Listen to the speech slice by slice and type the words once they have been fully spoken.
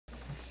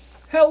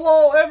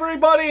Hello,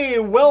 everybody!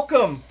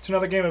 Welcome to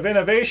another game of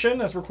Innovation,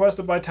 as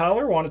requested by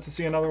Tyler. Wanted to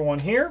see another one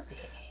here.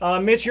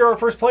 Mitch, you're our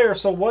first player,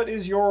 so what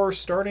is your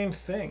starting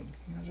thing?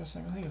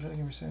 Interesting. You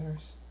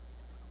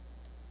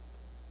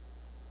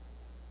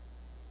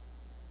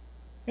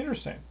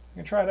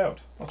can try it out.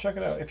 I'll check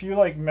it out. If you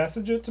like,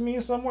 message it to me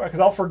somewhere, because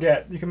I'll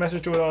forget. You can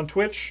message to it on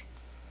Twitch.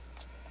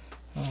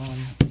 Do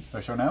I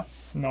show now?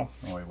 No.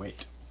 Oh,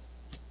 wait.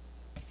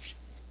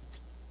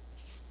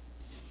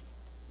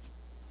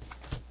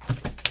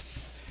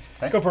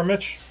 Okay. Go for it,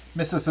 Mitch.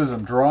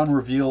 Mysticism. Draw and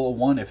reveal a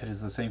 1 if it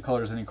is the same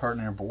color as any card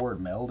on your board.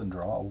 Meld and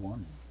draw a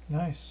 1.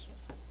 Nice.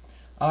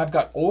 I've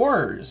got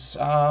Ores.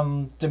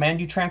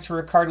 Demand you transfer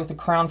a card with a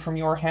crown from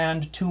your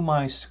hand to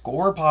my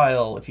score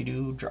pile. If you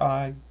do,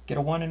 get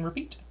a 1 and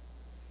repeat.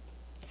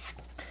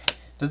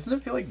 Doesn't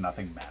it feel like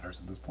nothing matters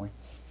at this point?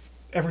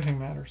 Everything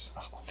matters.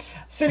 Oh.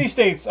 City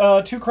States.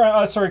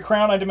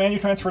 Crown. I demand you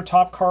transfer a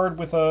top card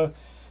with a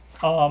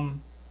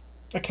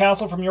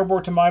castle from your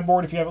board to my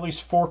board. If you have at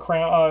least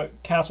 4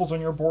 castles on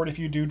your board, if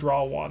you do,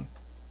 draw 1.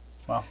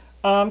 Wow.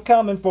 I'm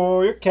coming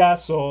for your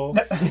castle.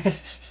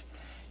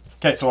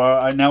 Okay, so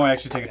now I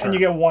actually take a turn. And you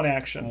get 1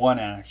 action. 1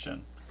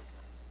 action.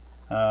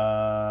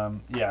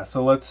 Yeah,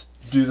 so let's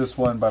do this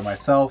one by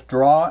myself.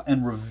 Draw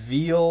and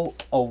reveal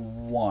a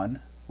 1.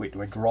 Wait,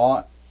 do I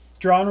draw?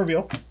 Draw and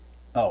reveal.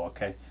 Oh,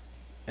 okay.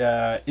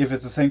 If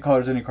it's the same color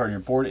as any card on your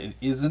board, it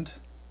isn't.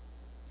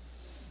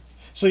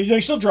 So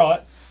you still draw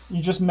it.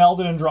 You just meld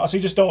it and draw. So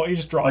you just draw it.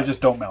 I just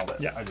don't meld it.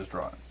 Yeah. I just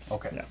draw it.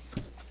 Okay. Yeah.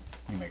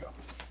 You may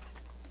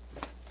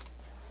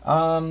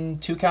go.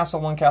 2 castle,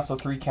 1 castle,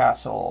 3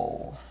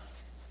 castle.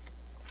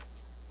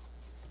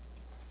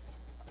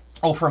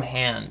 Oh, from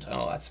hand.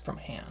 Oh, that's from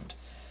hand.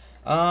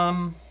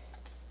 Are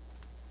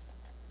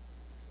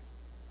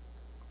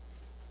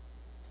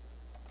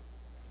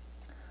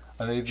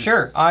they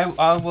Sure.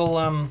 I will.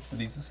 Are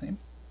these the same?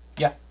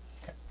 Yeah.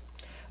 Okay.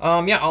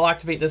 Yeah, I'll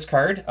activate this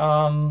card.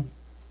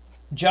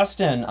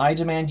 Justin, I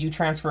demand you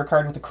transfer a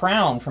card with a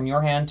crown from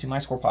your hand to my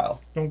score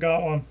pile. Don't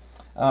got one.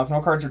 If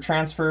no cards are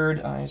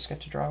transferred, I just get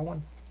to draw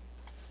 1.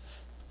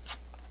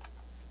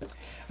 I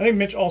think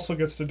Mitch also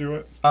gets to do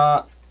it.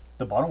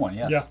 The bottom one,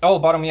 yes. Yeah. Oh,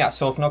 bottom, yeah.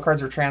 So if no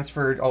cards are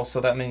transferred, so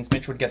that means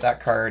Mitch would get that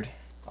card.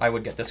 I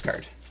would get this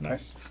card.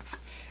 Nice.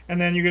 And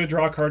then you get a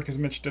draw card because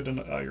Mitch did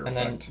your and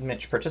effect. then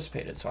Mitch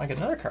participated, so I get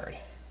another card.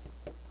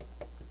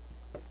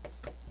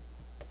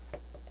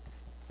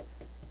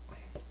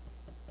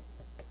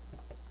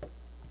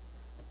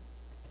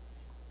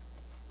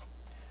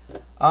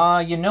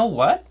 You know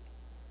what?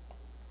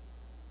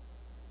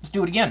 Let's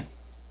do it again.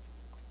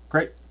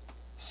 Great.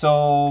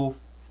 So,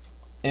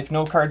 if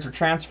no cards are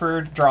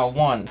transferred, draw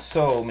 1.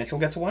 So, Mitchell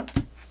gets a 1.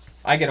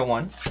 I get a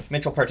 1.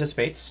 Mitchell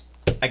participates.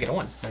 I get a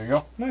 1. There you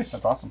go. Nice.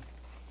 That's awesome.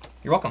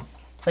 You're welcome.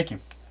 Thank you.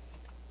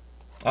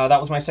 That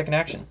was my second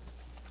action.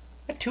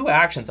 I have 2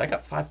 actions. I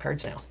got 5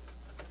 cards now.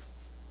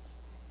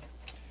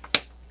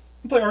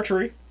 You play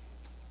archery.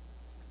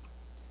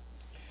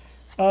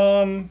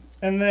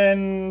 And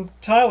then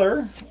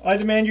Tyler, I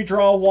demand you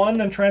draw 1,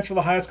 then transfer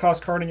the highest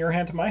cost card in your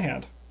hand to my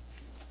hand.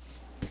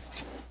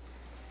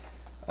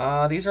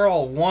 These are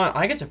all 1.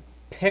 I get to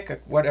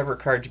pick whatever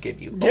card to give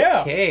you.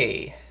 Yeah.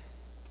 Okay.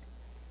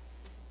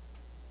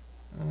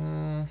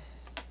 Wow,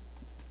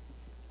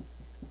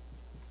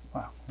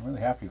 I'm really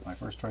happy with my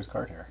first choice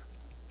card here.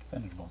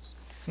 Venerables.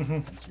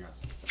 That's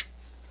yours.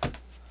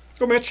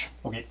 Go, Mitch.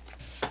 Okay.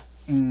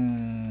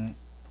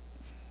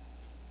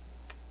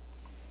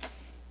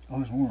 Oh,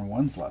 there's more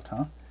 1s left,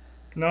 huh?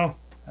 No.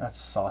 That's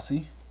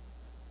saucy.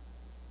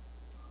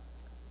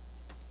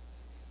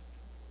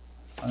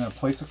 I'm going to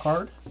place a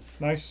card.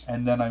 Nice.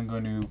 And then I'm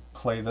going to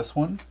play this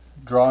one.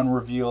 Draw and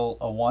reveal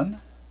a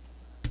 1,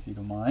 if you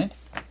don't mind.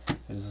 It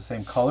is the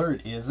same color.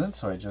 It isn't,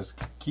 so I just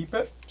keep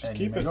it. Just and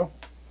keep you may it. Go.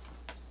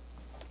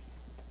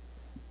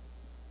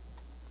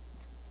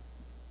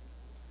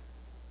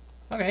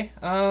 Okay.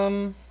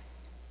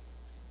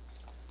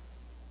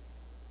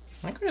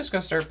 I think we're just going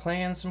to start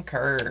playing some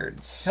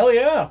cards. Hell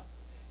yeah.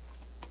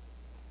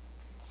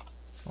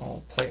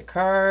 We'll play a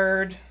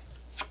card.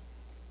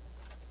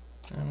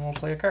 And we'll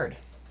play a card.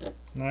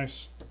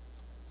 Nice.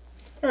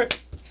 All right.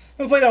 I'm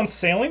going to play down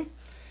Sailing.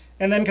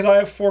 And then, because I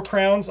have 4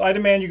 crowns, I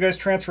demand you guys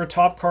transfer a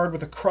top card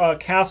with a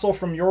castle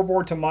from your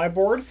board to my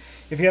board.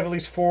 If you have at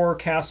least 4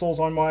 castles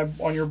on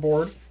your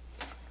board.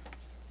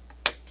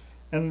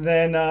 And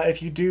then,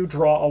 if you do,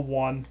 draw a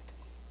 1.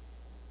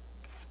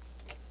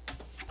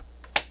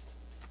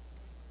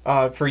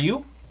 For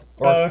you?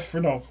 Or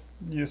No.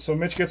 Yeah, so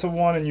Mitch gets a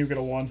 1 and you get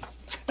a 1. And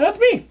that's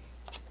me.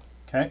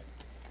 Okay.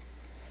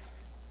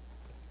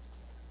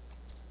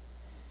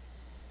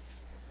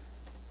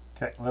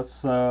 Okay,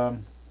 let's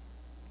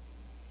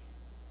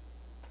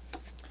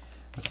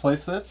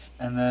place this,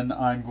 and then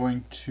I'm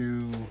going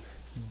to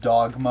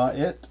dogma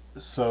it.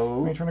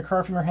 So Return a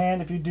card from your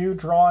hand. If you do,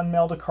 draw and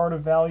meld a card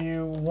of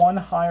value 1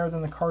 higher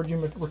than the card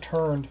you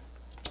returned.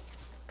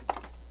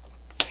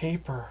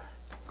 Paper.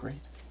 great.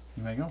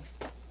 You may go.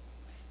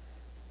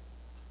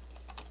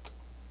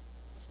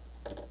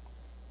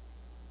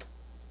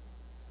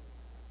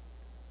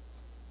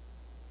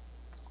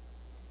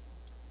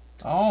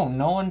 Oh,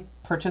 no one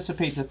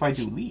participates if I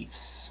do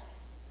Leafs.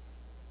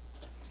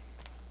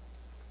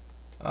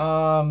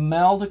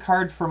 Meld a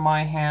card from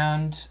my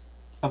hand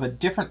of a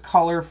different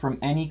color from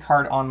any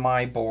card on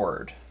my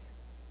board.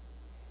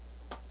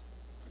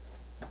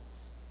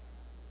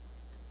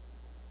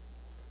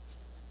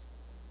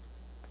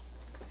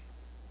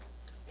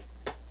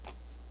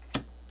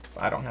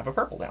 I don't have a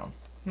purple down.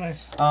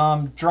 Nice.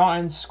 Draw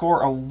and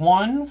score a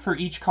 1 for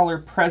each color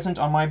present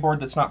on my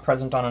board that's not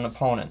present on an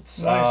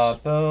opponent's. Nice.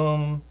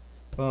 Boom,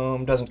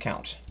 boom, doesn't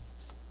count.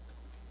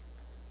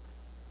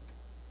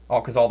 Oh,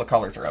 because all the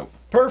colors are out.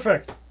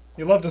 Perfect.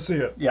 You love to see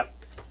it. Yeah.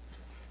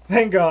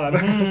 Thank God.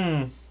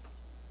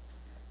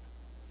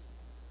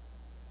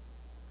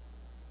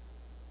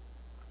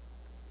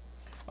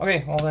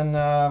 Okay, well then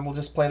we'll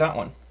just play that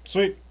one.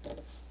 Sweet.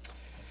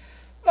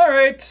 All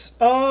right.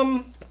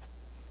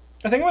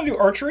 I think I'm going to do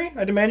archery.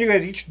 I demand you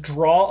guys each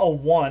draw a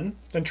 1,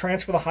 then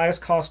transfer the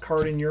highest cost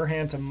card in your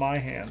hand to my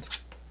hand.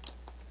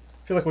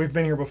 I feel like we've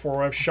been here before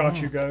where I've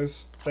shot you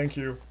guys. Thank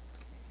you.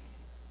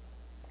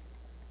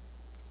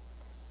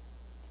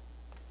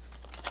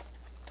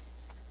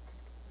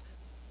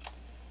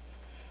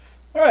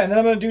 All right, and then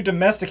I'm going to do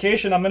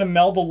domestication. I'm going to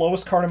meld the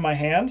lowest card in my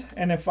hand,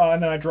 and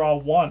then I draw a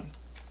 1.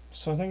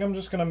 So I think I'm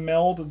just going to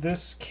meld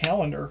this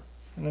calendar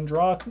and then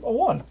draw a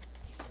 1.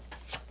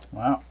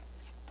 Wow.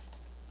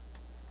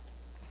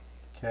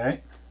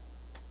 Okay.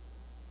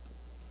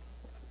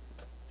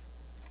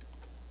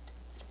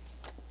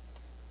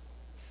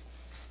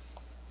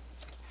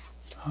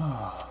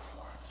 I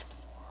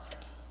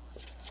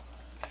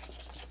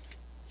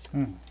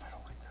don't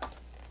like that.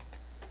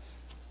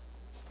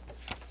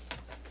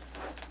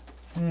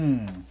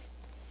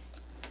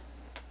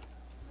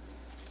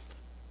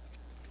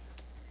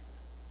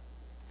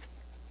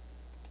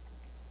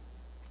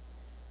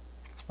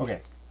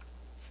 Okay.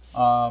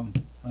 I'm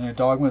gonna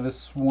dogma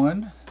this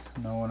one, so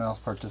no one else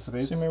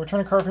participates. So you may return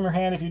a card from your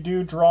hand. If you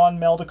do, draw and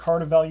meld a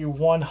card of value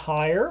 1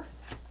 higher.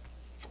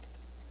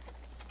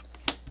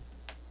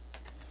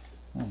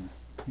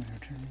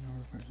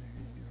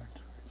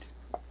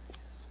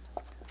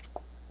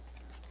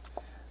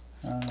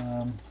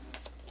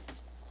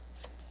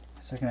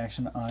 Second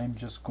action, I'm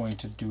just going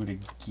to do it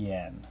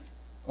again.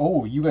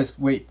 Oh, you guys,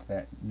 wait,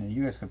 no,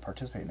 you guys could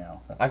participate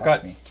now. That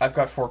fucked me. I've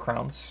got 4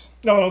 crowns.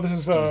 No, this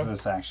is... This was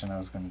this action I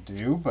was going to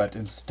do, but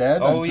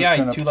instead Oh, I'm yeah,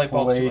 just 2 going light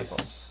bulbs, to 2 light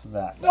place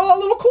that. Oh, a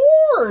little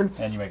corn!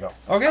 And you may go.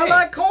 Okay. I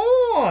like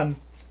corn!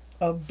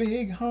 A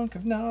big hunk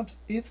of knobs.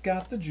 It's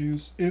got the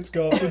juice. It's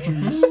got the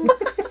juice.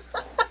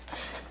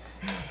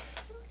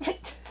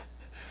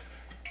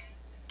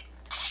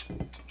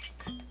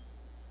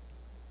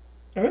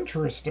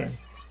 Interesting.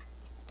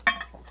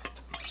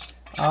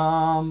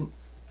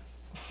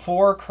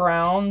 4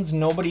 crowns.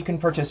 Nobody can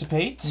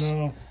participate.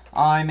 No.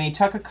 I may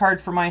tuck a card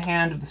from my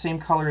hand of the same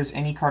color as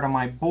any card on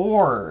my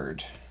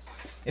board.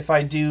 If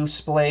I do,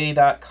 splay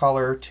that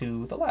color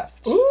to the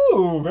left.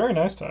 Ooh, very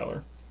nice,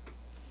 Tyler.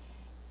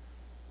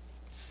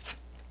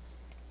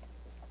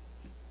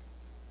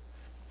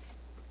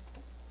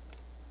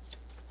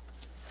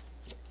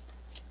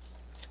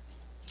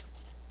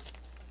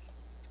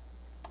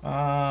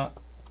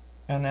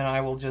 And then I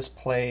will just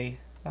play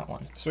that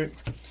one. Sweet.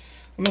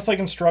 I'm going to play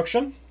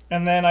construction,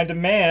 and then I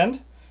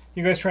demand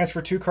you guys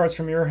transfer 2 cards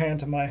from your hand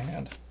to my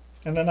hand.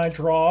 And then I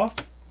draw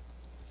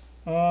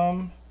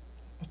a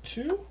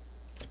 2.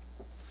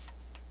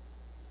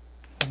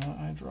 And then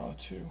I draw a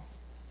 2.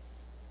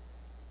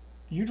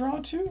 You draw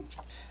a 2?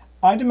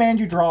 I demand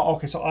you draw...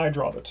 Okay, so I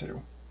draw the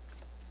 2.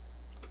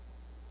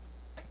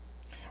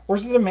 Or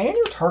is the demand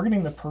you're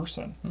targeting the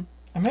person?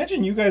 I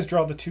imagine you guys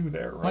draw the 2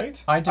 there,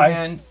 right? I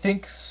demand... I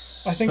think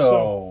so. I think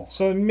so.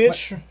 So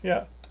Mitch,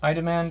 yeah. I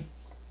demand...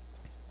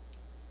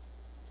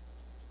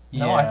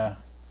 Yeah.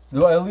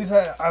 No, Well, at least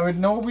I would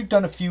know we've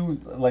done a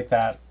few like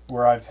that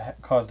where I've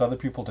caused other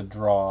people to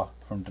draw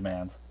from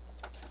demands.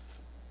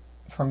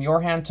 From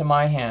your hand to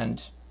my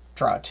hand,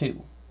 draw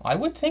 2. I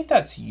would think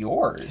that's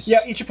yours. Yeah,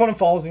 each opponent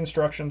follows the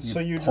instructions, so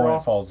you draw...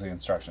 Opponent follows the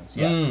instructions,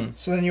 yes.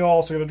 So then you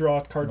also got to draw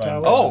a card, Right.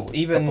 Tyler. Oh, Couple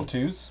even...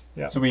 2s.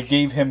 Yeah. So we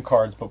gave him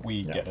cards, but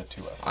we get a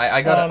 2 out.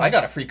 I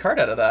got a free card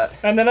out of that.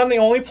 And then I'm the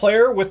only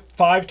player with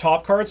 5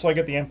 top cards, so I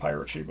get the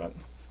Empire achievement.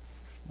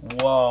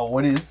 Whoa,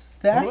 what is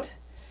that? What?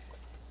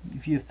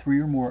 If you have 3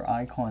 or more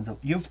icons,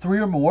 you have 3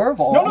 or more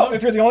of all. No,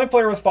 if you're the only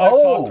player with 5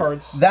 top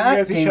cards, that you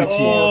guys each gave have it to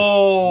you. 4.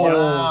 Oh,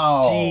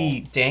 Wow.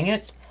 gee, dang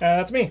it.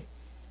 That's me.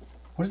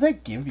 What does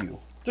that give you?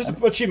 Just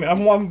an achievement.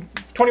 I'm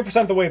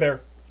 20% the way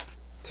there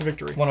to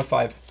victory. 1 of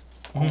 5.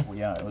 Oh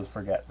yeah, I always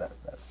forget that.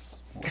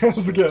 That's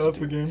That's the game. That's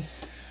the game.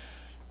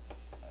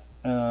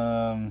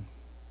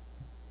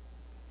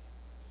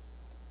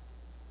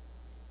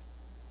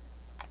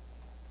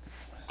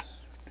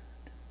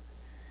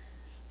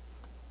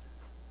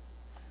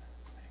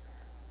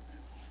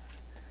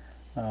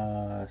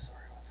 Sorry.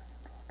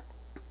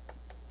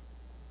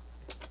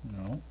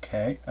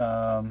 Okay.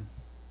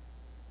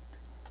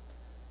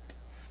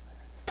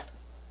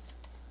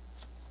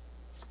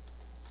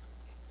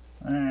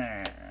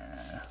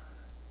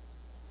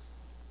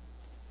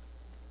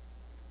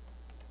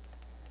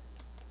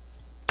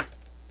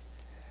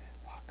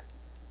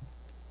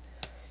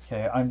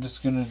 Okay, I'm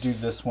just going to do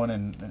this one,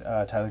 and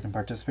Tyler can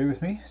participate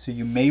with me. So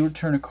you may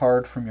return a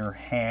card from your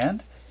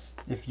hand.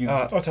 If you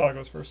Tyler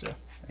goes first, yeah.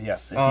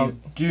 Yes, if you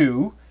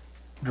do,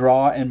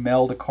 draw and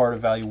meld a card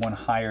of value 1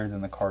 higher than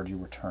the card you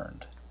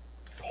returned.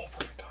 Oh,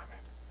 perfect timing.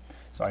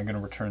 So I'm going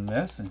to return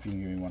this, and if you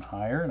give me 1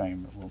 higher, and I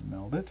will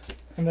meld it.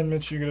 And then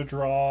Mitch, you're going to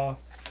draw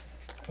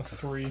a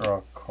 3. Draw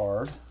a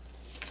card.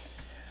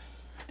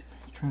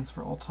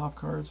 Transfer all top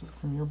cards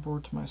from your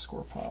board to my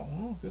score pile.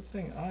 Oh, good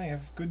thing I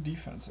have good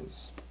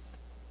defenses.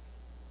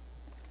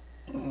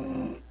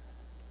 You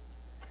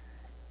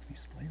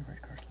display your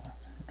red cards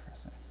left.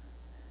 Interesting.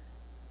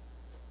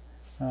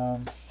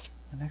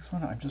 The next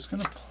one, I'm just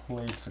going to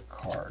place a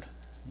card.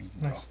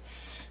 Nice.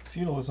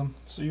 Feudalism.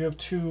 So you have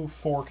 2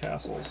 4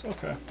 castles.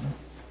 Okay.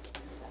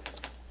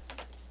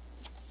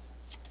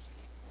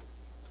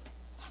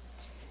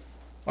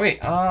 Okay,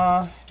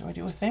 do I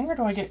do a thing or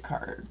do I get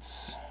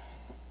cards?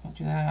 I'll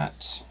do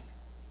that.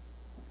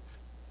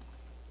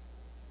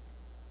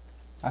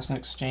 That's an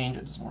exchange.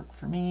 It doesn't work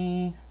for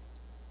me.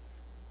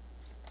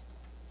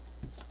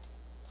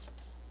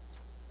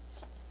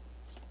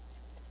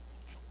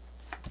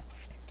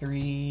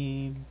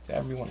 Three.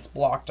 Everyone's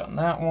blocked on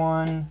that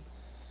one.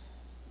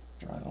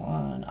 Draw the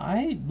one.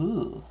 I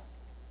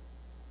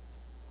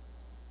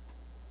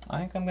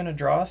think I'm going to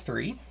draw a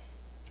 3.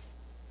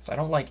 So I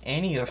don't like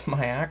any of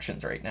my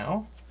actions right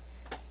now.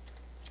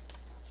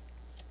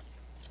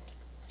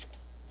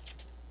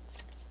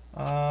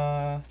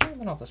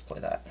 Then I'll just play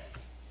that.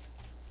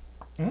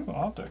 Ooh,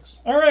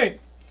 optics. All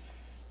right.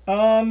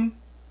 I'm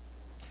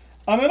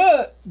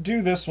gonna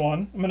do this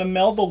one. I'm gonna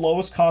meld the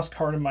lowest cost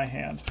card in my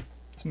hand.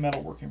 It's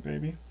metalworking,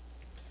 baby.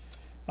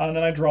 And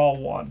then I draw a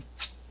 1.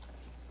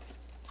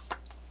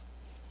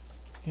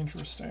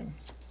 Interesting.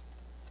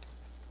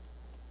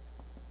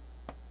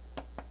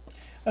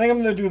 I think I'm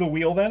gonna do the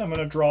wheel then. I'm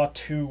gonna draw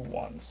 2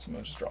 1s. I'm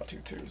gonna just draw 2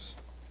 2s.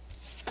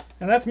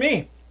 And that's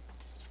me.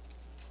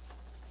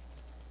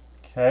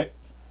 Okay.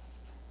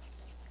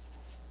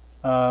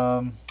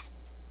 I'm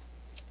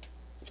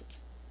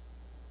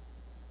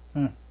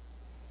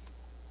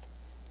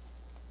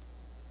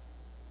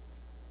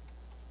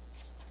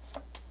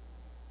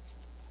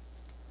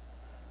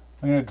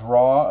going to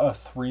draw a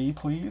 3,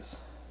 please.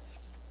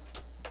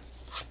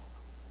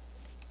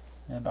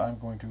 And I'm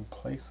going to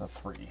place a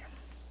 3.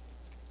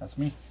 That's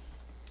me.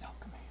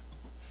 Alchemy.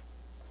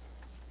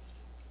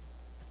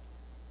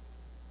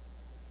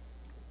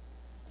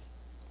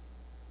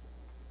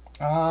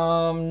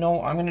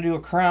 No, I'm going to do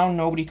a crown.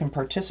 Nobody can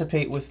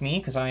participate with me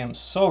because I am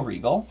so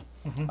regal.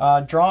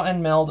 Draw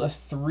and meld a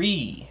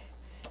 3.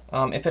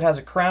 If it has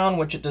a crown,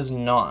 which it does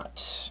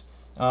not.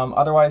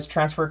 Otherwise,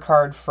 transfer a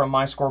card from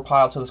my score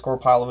pile to the score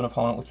pile of an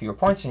opponent with fewer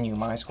points than you.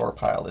 My score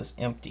pile is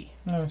empty.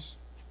 Nice.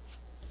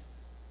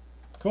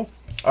 Cool.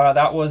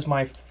 That was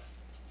my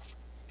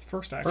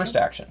First action. first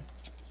action.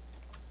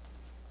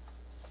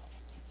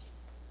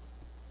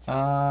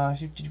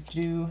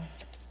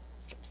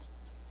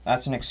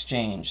 That's an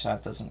exchange.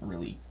 That doesn't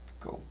really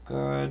go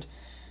good.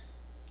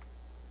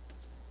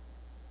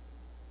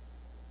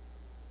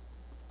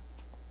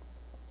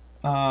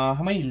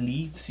 How many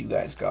leaves you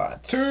guys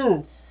got?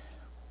 2.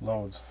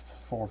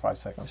 Loads. 4, 5,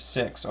 6.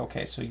 6.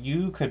 Okay, so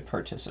you could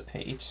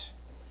participate.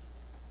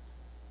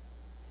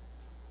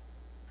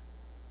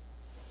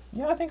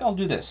 Yeah, I think I'll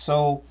do this.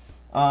 So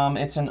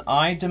it's an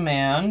I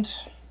demand,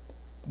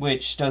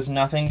 which does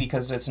nothing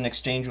because it's an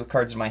exchange with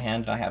cards in my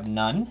hand and I have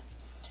none.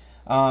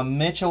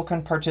 Mitchell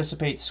can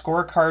participate.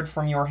 Score a card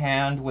from your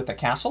hand with a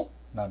castle.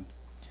 None.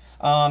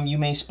 You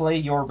may splay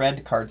your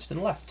red cards to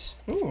the left.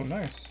 Ooh,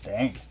 nice.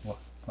 Dang. Well,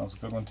 that was a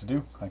good one to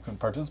do. I couldn't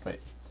participate.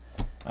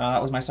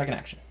 That was my second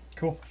action.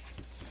 Cool.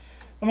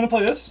 I'm gonna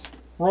play this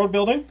road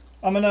building.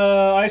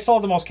 I still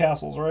have the most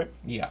castles, right?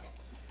 Yeah.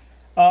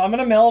 I'm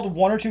gonna meld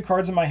 1 or 2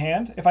 cards in my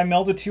hand. If I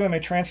melded 2, I may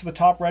transfer the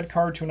top red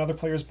card to another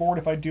player's board.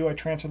 If I do, I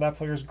transfer that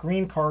player's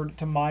green card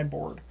to my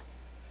board.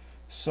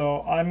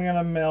 So I'm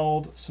gonna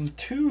meld some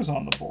 2s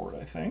on the board,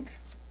 I think.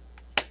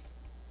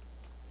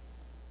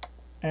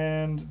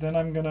 And then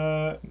I'm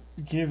gonna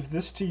give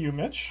this to you,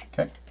 Mitch.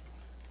 Okay.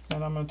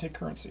 And I'm gonna take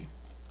currency.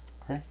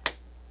 Okay.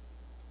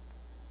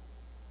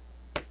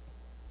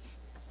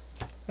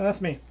 And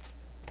that's me.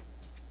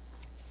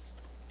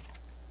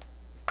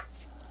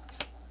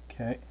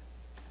 Okay.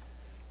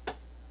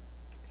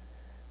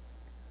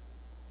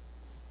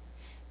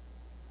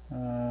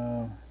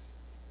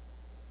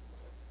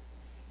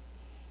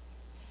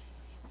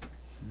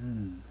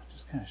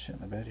 Just kind of shit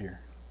in the bed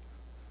here.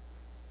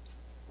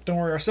 Don't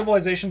worry, our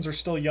civilizations are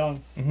still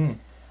young. Mm-hmm.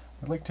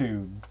 I'd like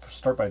to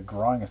start by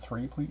drawing a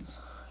 3, please.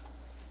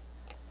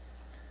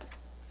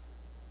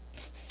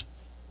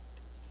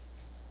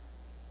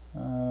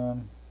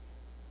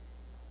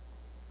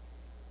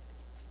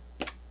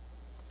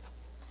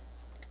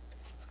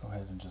 Let's go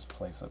ahead and just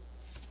place it.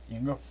 You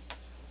can go.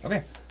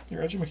 Okay.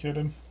 You're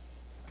educated.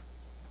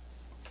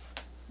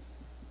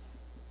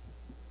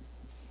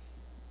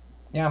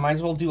 Yeah, might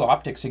as well do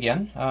optics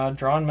again.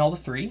 Draw and meld a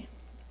 3.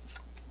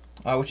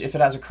 Which, if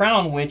it has a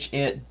crown, which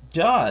it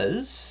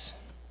does,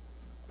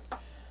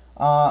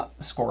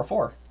 score a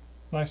 4.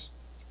 Nice.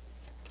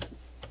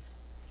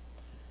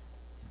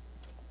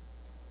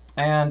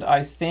 And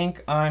I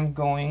think I'm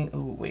going...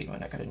 Ooh, wait a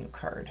minute, I got a new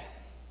card.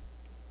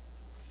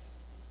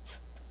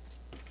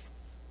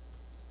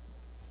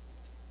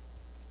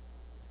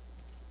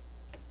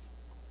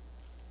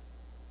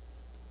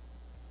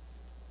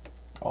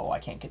 Oh, I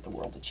can't get the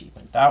world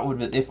achievement. That would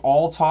be... If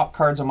all top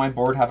cards on my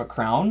board have a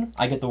crown,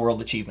 I get the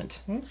world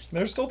achievement.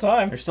 There's still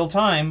time. There's still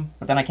time,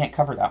 but then I can't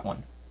cover that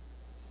one.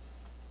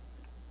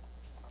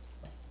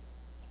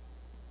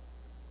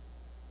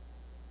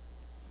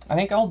 I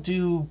think I'll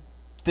do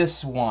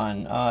this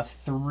one.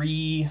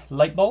 3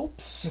 light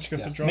bulbs. Mitch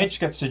gets Yes. to join. Mitch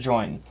gets to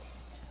join.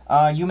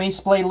 You may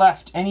splay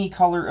left any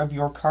color of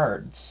your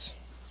cards.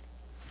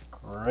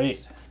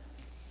 Great.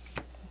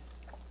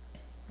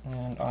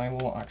 And I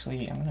will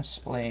actually, I'm going to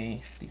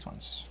splay these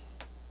ones.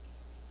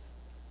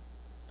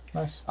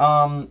 Nice.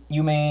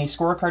 You may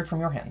score a card from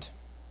your hand.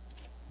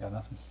 Got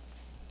nothing.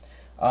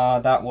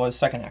 That was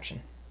second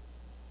action.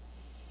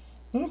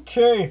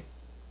 Okay.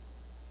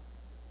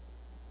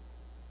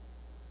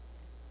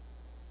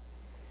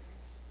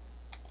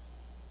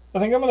 I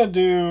think I'm going to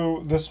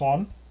do this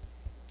one.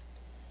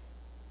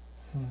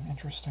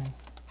 Interesting.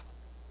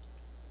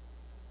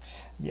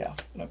 Yeah,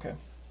 okay.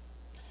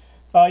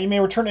 You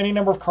may return any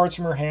number of cards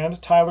from your hand.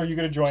 Tyler, you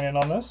get to join in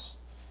on this.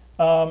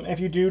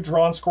 If you do,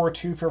 draw and score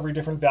 2 for every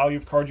different value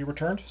of card you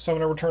returned. So I'm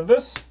going to return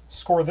this,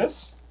 score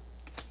this.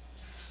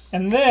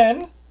 And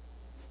then,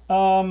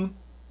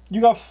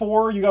 you got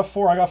 4, I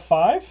got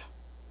 5.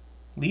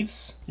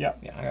 Leaves? Yeah.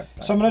 Yeah, I got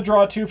So I'm going to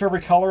draw 2 for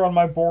every color on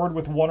my board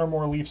with 1 or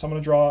more leaves. I'm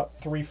going to draw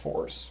 3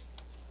 4s.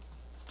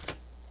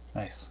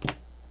 Nice.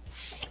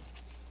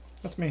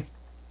 That's me.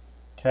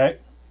 Okay.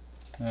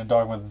 I'm going to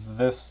dog with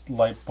this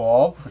light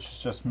bulb, which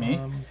is just me.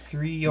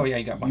 3. Oh, yeah,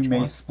 you got a bunch You may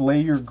more.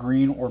 splay your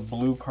green or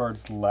blue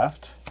cards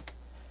left.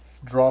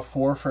 Draw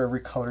 4 for every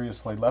color you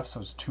splay left,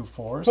 so it's 2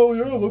 4s. Oh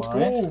yeah, let's Mind.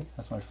 go.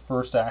 That's my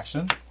first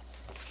action.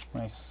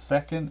 My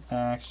second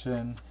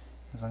action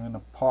is I'm going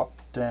to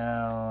pop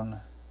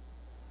down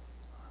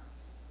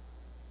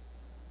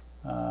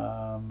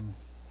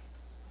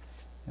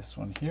this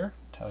one here.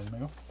 Tyler, you may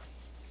go.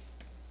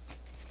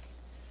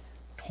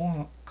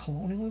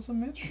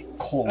 Colonialism, Mitch?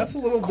 Colon. That's a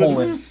little bit-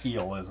 colon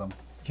ealism.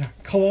 Yeah.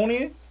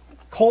 Colon?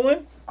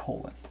 Colon?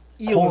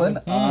 Colon.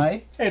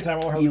 I. Hey, time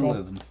over. How's it going?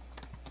 Ealism.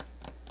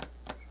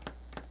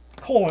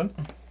 Colon.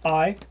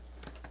 I.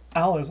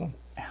 Alism.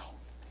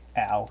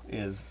 Al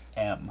is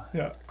M.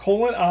 Yeah.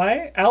 Colon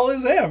I. Al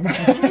is M.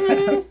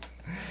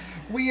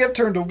 We have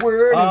turned a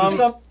word into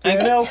something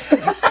else.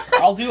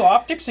 I'll do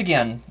optics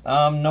again.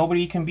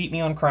 Nobody can beat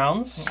me on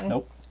crowns.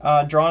 Nope.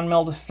 Draw and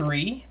meld a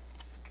 3.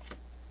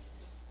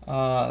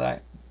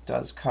 That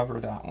does cover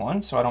that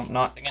one, so I'm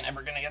not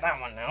ever going to get that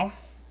one now.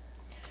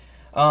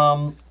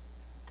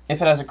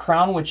 If it has a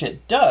crown, which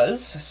it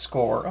does,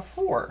 score a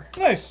 4.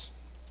 Nice.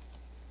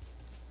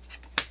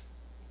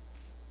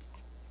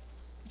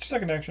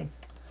 Second action.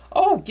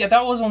 Oh, yeah,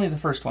 that was only the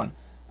first one.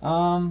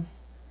 I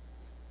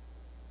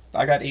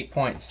got 8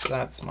 points.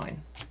 That's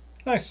mine.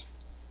 Nice.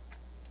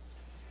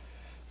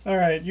 All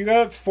right, you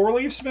got 4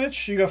 leaves,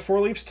 Mitch. You got 4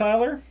 leaves,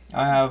 Tyler.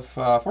 I have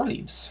 4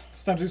 leaves.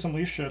 It's time to do some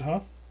leaf shit, huh?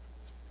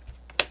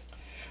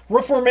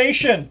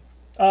 Reformation.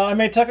 I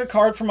may tuck a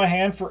card from my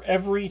hand for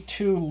every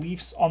 2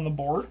 leaves on the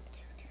board.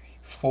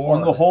 4.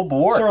 On the whole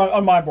board. Sorry,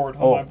 on my board.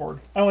 On Oh. my board.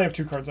 I only have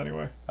 2 cards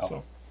anyway. Oh.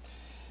 So,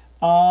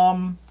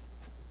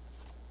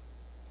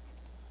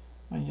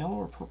 my yellow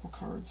or purple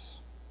cards.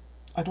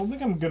 I don't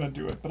think I'm gonna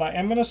do it, but I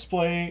am gonna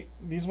splay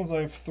these ones. I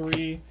have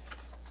 3.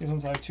 These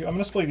ones I have 2. I'm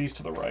gonna splay these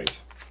to the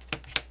right,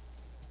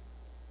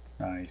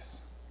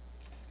 Nice.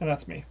 and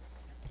that's me.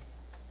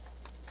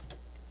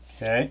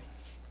 Okay.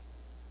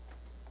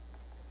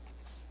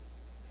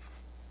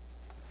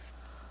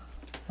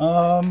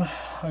 I'm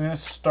gonna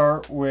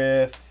start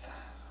with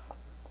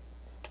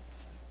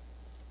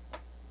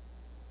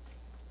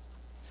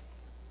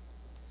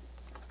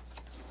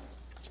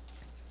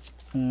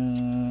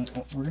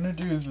we're gonna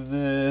do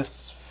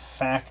this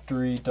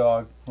factory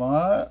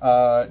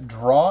dogma.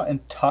 Draw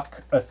and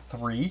tuck a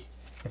 3.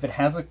 If it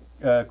has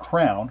a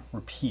crown,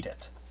 repeat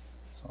it.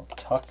 So I'll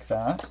tuck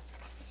that.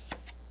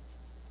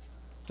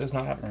 Does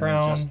not have a And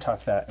crown. we just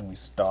tuck that and we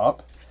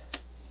stop.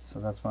 So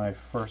that's my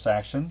first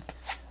action.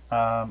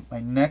 My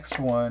next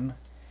one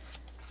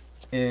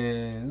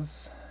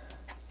is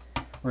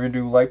we're gonna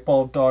do light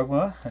bulb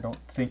dogma. I don't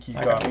think you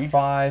I got got me.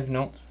 5.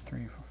 Nope.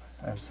 3, 4,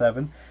 5. I have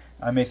 7.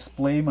 I may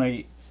splay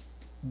my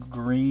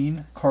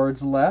green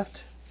cards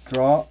left.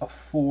 Draw a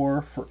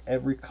 4 for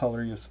every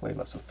color you splayed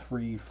left. So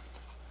 3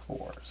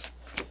 4s.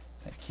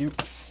 Thank you.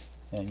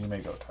 And you may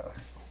go, Tyler.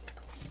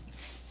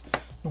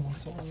 No one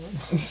saw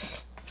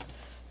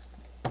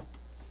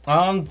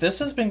that. This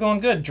has been going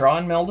good. Draw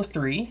and meld a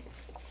 3.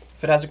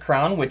 If it has a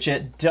crown, which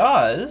it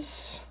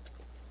does,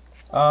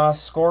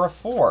 score a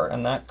 4,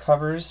 and that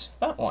covers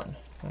that one.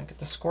 I get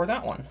to score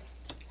that one.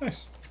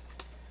 Nice.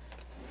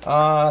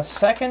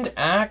 Second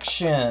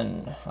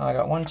action. I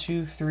got 1,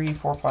 2, 3,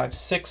 4, 5,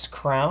 6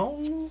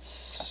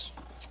 crowns.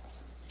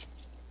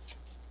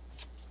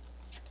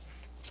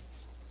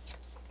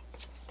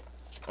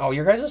 Oh,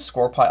 your guys'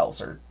 score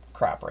piles are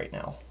crap right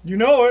now. You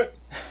know it.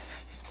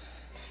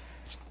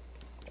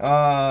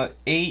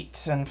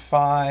 8 and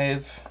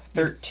 5,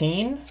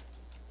 13.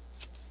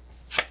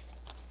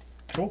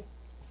 Cool.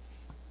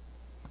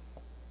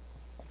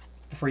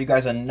 Before you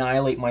guys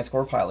annihilate my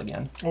score pile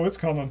again. Oh, it's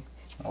coming.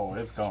 Oh,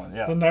 it's going,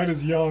 yeah. The night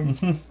is young.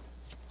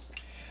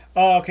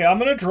 Okay, I'm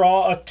going to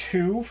draw a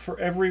 2 for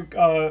every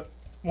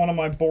one on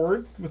my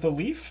board with a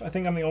leaf. I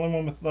think I'm the only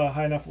one with the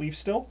high enough leaf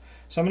still.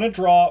 So I'm going to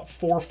draw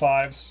 4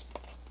 5s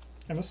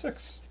and a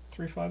 6.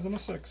 3 5s and a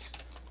 6.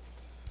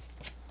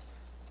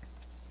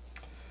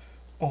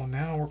 Oh,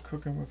 now we're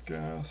cooking with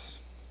gas.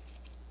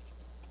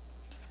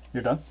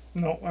 You're done?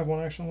 No, I have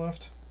 1 action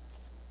left.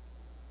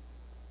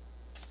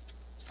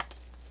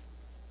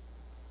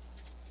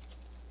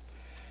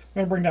 I'm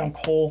going to bring down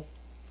coal.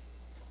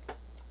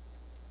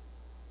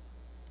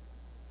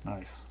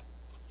 Nice.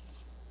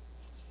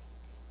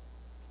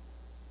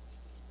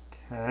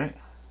 Okay.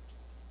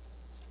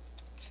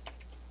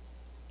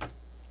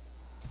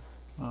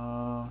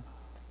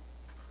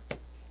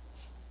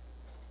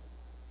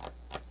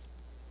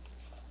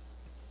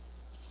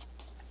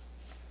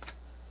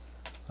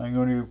 I'm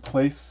going to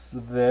place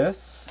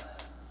this,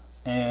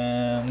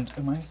 and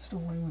am I still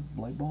winning with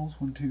light balls?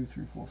 1, 2,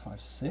 3, 4,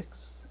 5,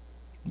 6.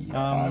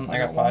 I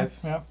got 5.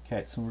 Yeah.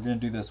 Okay, so we're going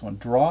to do this one.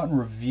 Draw and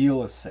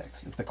reveal a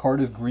 6. If the card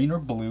is green or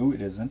blue,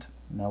 it isn't.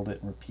 Meld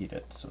it and repeat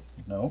it. So,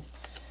 no.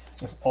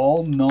 If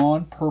all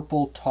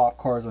non-purple top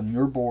cards on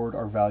your board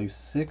are value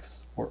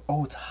 6 or...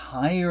 Oh, it's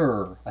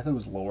higher. I thought it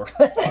was lower.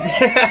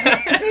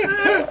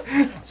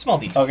 Small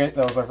details. Okay,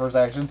 that was my first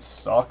action.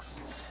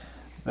 Sucks.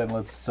 Then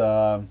let's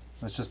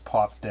just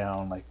pop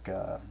down like...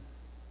 let's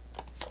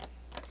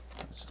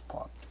just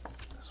pop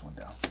this one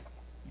down.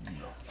 There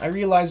you go. I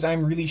realized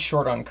I'm really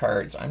short on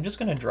cards. I'm just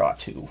going to draw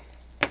 2.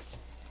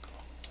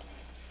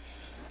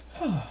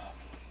 All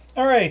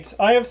right,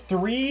 I have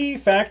 3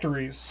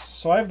 factories,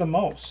 so I have the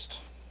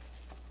most.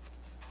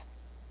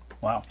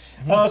 Wow.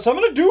 So I'm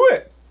going to do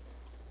it.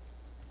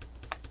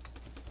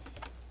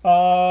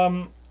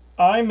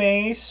 I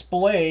may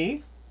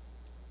splay...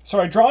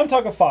 Sorry, draw and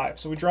tug a 5.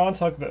 So we draw and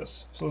tug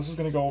this. So this is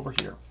going to go over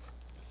here.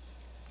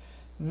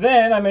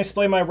 Then I may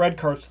splay my red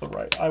cards to the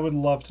right. I would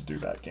love to do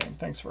that game.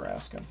 Thanks for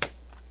asking.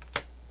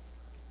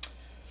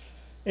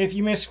 If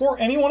you may score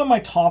any one of my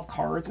top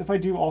cards, if I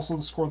do also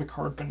score the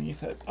card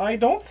beneath it. I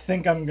don't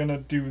think I'm going to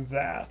do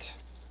that.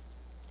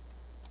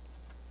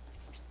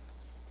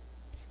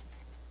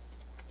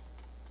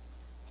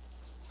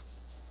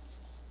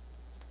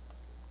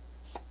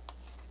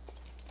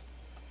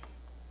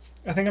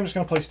 I think I'm just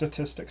going to play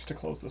statistics to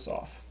close this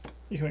off.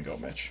 You can go,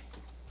 Mitch.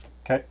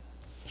 Okay.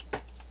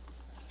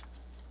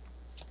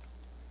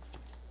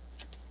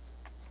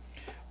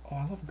 Oh,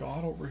 I love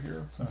God over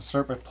here. So I'm going to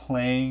start by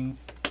playing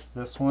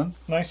this one.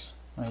 Nice.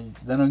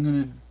 Then I'm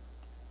going to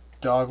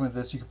dog with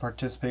this. You can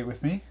participate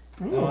with me.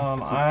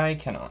 I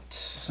cannot.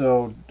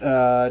 So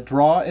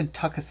draw and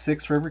tuck a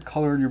 6 for every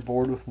color on your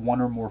board with 1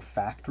 or more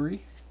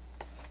factory.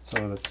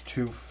 So that's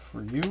 2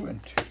 for you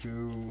and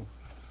 2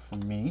 for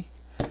me.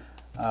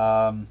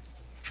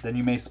 Then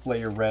you may splay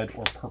your red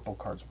or purple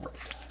cards right.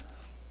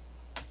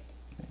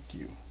 Thank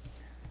you.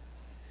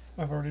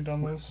 I've already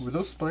done this. Were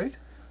those splayed?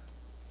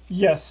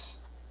 Yes.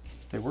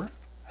 They were?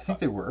 I think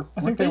they were.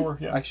 I think they were,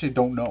 yeah. I actually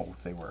don't know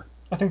if they were.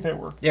 I think they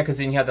were. Yeah, because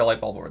then you had the light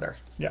bulb over there.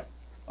 Yeah.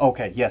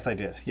 Okay, yes, I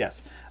did.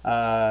 Yes.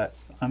 I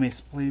may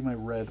splay my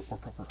red or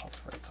purple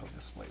cards right, so I'll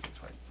just splay these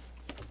right.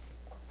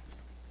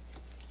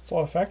 It's a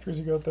lot of factories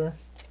you got there.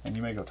 And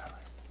you may go Tyler.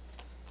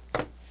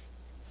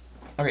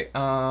 Okay,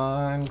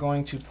 I'm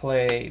going to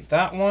play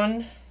that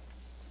one.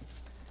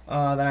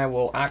 Then I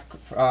will act.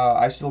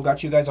 I still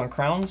got you guys on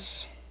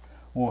crowns.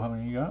 Well, how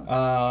many you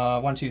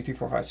got? 1, 2, 3,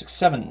 4, 5, 6,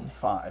 7.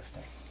 5.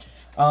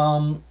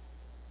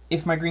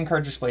 If my green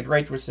cards are splayed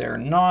right, which they're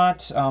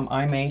not,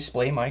 I may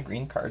splay my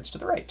green cards to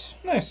the right.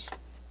 Nice.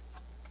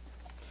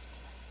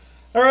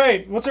 All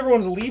right, what's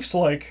everyone's leafs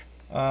like?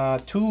 2.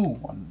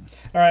 1.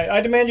 All right,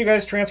 I demand you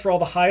guys transfer all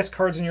the highest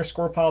cards in your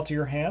score pile to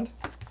your hand.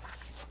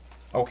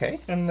 Okay.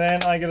 And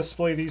then I get to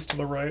splay these to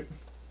the right.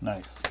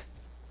 Nice.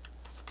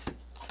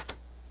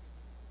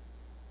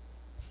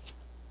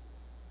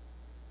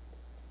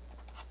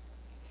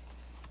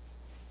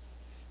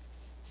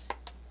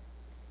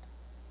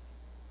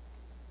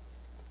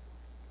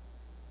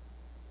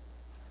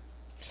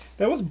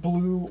 That was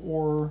blue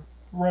or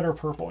red or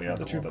purple. Yeah, Red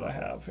the 2 or that I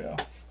have, yeah.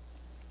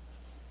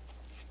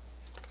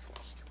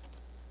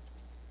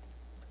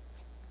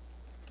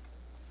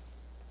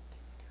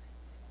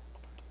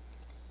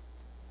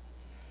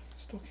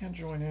 Still can't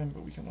join in,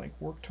 but we can like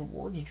work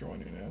towards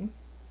joining in.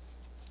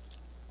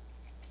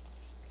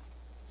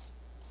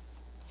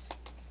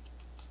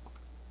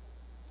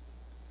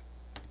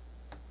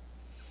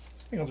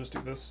 I think I'll just do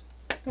this.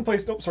 I'm gonna play,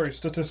 oh, sorry,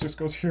 statistics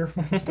goes here.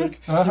 My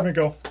mistake. Let me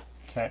go.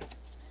 Okay.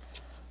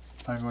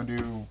 I'm going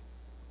to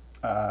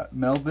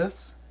meld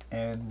this,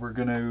 and we're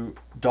going to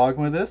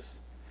dogma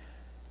this.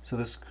 So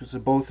this is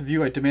both of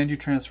you. I demand you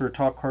transfer a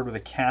top card with a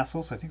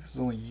castle. So I think this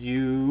is only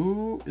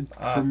you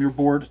from your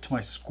board to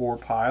my score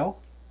pile.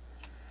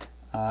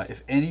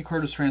 If any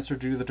card is transferred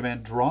due to the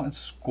demand, draw and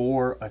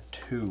score a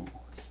 2.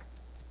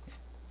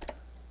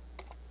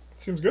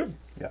 Seems good.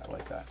 Yeah, I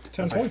like that.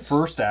 10 That's points. my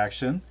first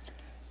action.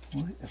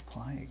 Will it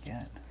apply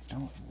again?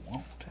 No, it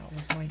won't. That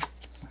was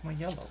my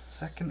yellow.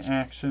 Second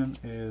action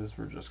is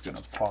we're just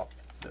gonna pop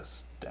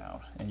this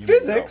down. And you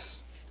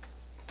Physics.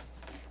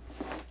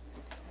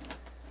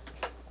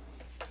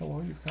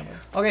 Hello, you've kind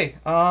of Okay.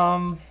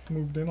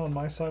 moved in on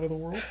my side of the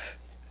world.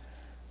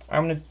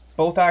 I'm gonna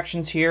both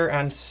actions here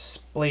and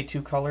splay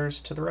 2 colors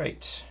to the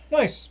right.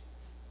 Nice.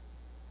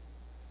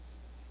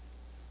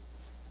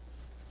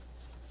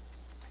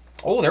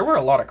 Oh, there were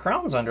a lot of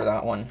crowns under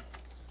that one.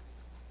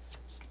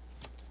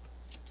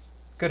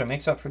 Good, it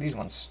makes up for these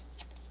ones.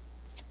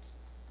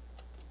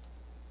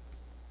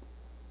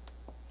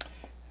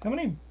 How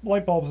many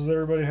light bulbs does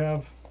everybody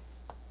have?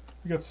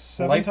 You got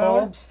 7 Light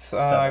Tyler? bulbs?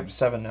 I have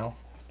 7 now.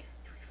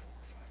 3, 4,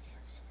 5,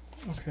 6,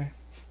 7. Okay.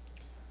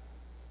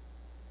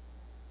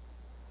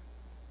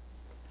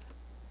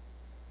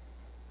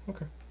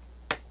 Okay.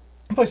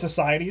 I'll play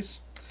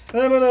societies.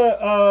 And I'm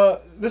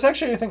gonna this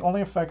actually I think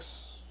only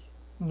affects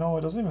no,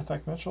 it doesn't even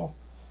affect Mitchell.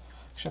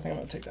 Actually I think I'm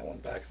gonna take that one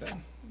back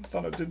then. I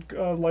thought it did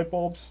light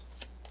bulbs.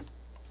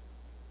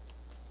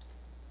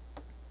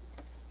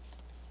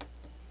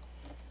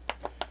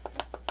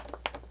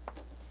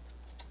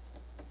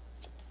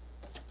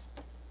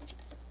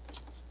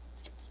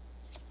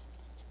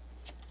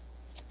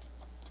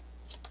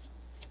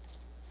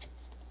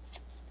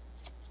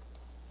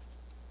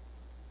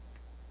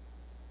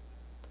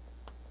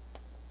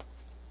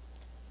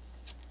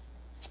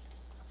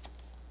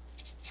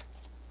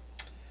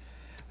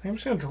 I'm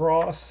just going to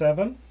draw a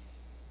 7.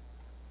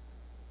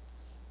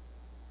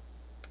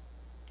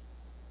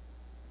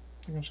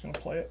 I think I'm just going to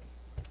play it.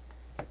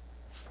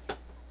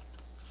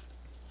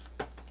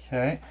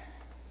 Okay.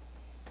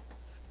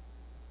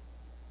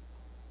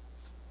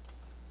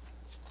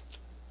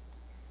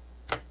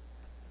 So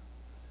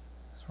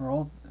we're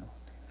all.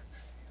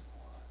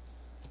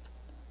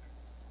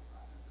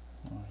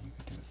 Oh, you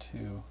could do it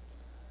too.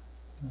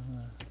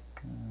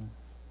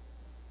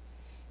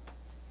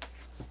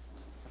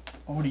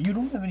 Oh, you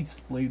don't have any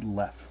splayed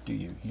left, do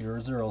you?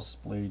 Yours are all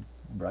splayed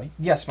right?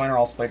 Yes, mine are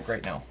all splayed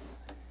right now.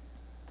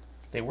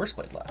 They were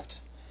splayed left.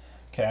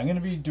 Okay, I'm going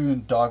to be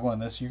doing dogma on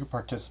this. You can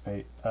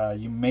participate.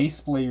 You may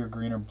splay your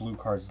green or blue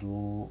cards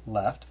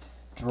left.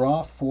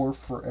 Draw 4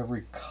 for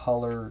every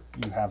color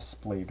you have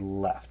splayed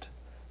left.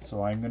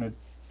 So I'm going to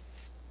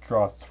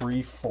draw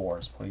 3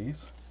 4s,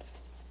 please.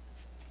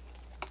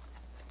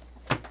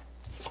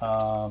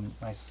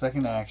 My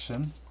second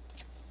action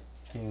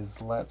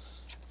is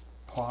let's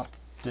pop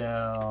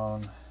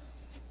down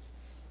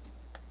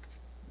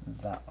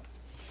that one.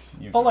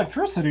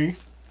 Electricity?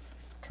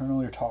 Turn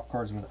all your top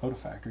cards without a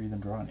factor. You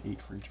then draw an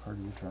 8 for each card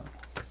you return.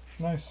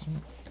 Nice.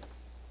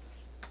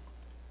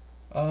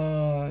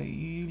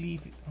 You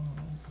leave.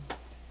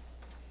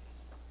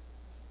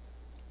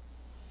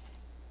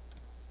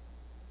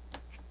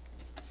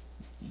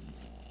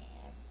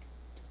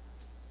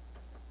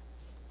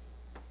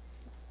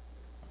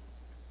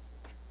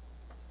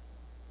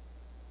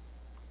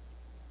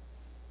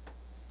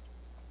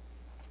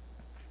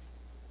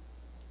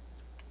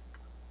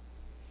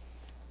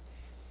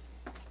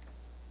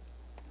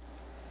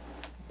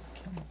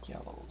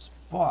 Yellows.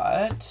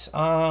 But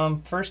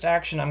first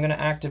action, I'm going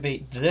to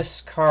activate this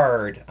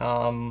card.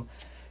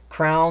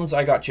 Crowns,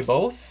 I got you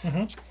both.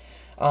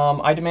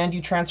 I demand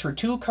you transfer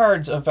 2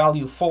 cards of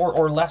value 4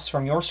 or less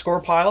from your score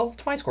pile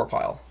to my score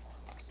pile.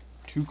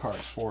 2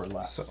 cards, 4 or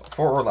less. So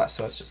 4 or less,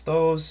 so it's just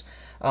those.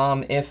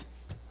 If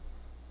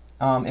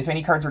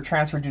any cards were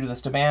transferred due to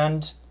this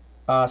demand,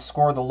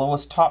 score the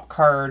lowest top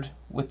card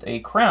with a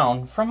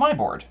crown from my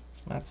board.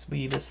 That's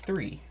be this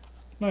 3.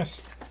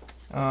 Nice.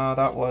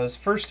 That was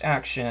first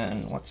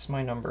action. What's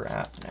my number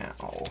at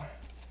now?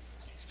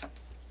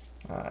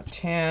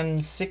 10,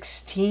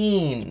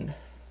 16.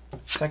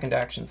 Second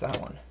action's that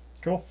one.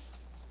 Cool.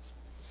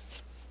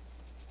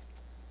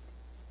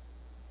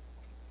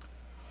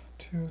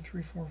 2,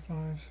 3, 4,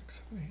 5,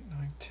 6, 7, 8,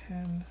 9,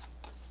 10.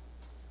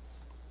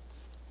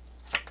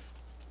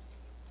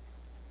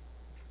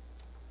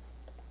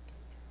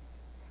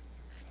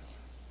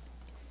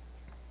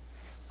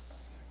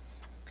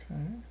 Okay.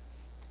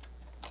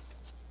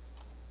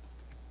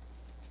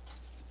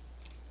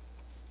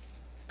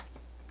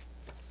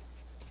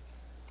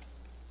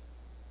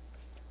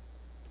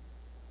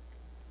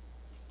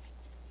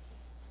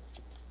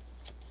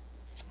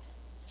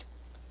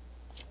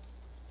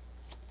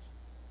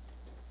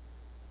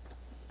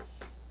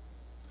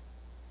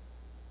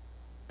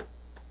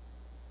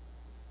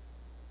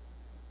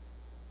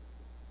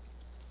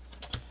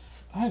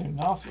 I do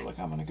not feel like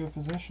I'm in a good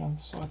position,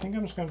 so I think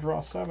I'm just going to draw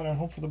a 7 and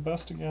hope for the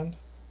best again.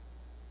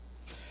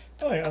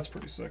 Oh yeah, that's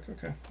pretty sick.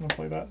 Okay, I'm going to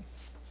play that.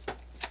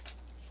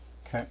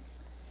 Okay.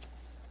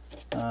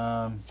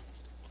 I'm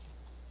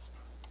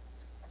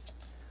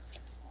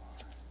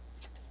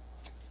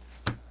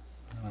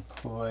going to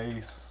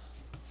place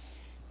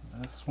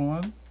this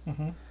one.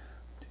 Mm-hmm.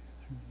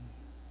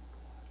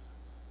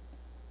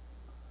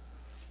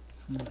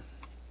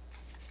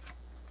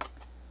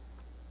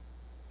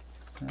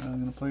 And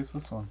I'm going to place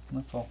this one.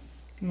 That's all.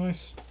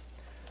 Nice.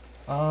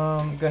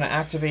 I'm going to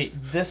activate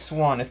this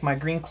one. If my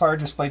green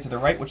cards are splayed to the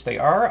right, which they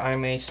are, I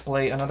may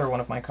splay another one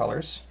of my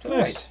colors to the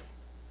Nice.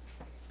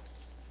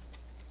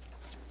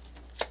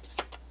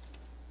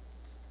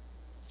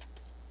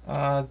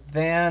 right.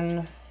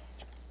 Then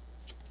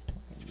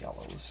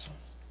yellows.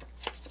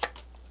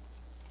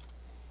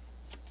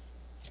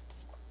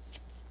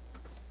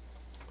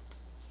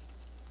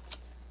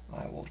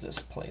 I will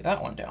just play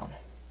that one down.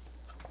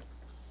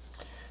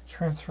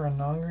 Transfer a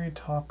non-green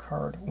top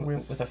card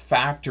With a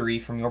factory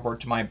from your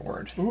board to my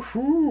board.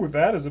 Ooh,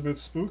 that is a bit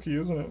spooky,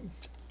 isn't it?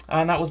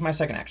 And that was my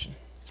second action.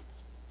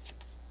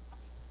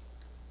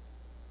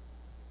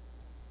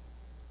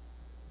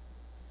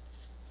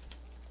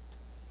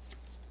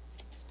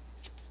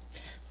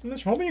 I'm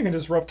hoping you can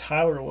disrupt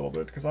Tyler a little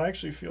bit, because I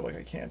actually feel like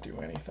I can't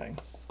do anything.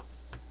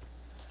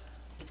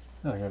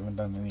 I haven't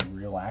done any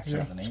real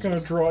actions in ages. Just gonna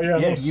draw. Yeah, Yeah,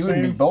 no, you same.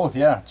 and me both.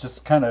 Yeah,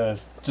 just kind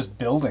of just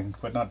building,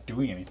 but not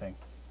doing anything.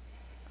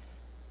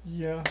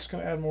 Yeah, just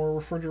gonna add more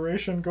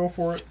refrigeration. Go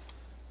for it.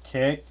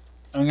 Okay,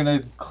 I'm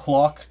gonna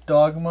clock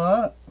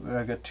Dogma.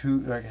 I got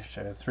two.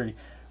 Actually, I have three.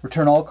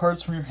 Return all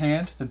cards from your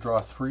hand, then draw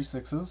 3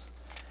 6s.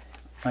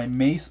 I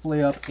may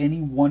splay up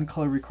any one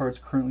color of your cards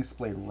currently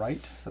splayed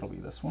right. So that'll be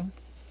this one.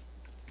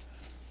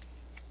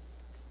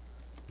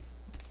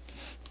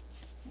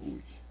 Ooh,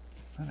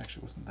 that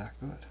actually wasn't that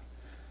good.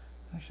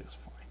 Actually, it's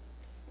fine.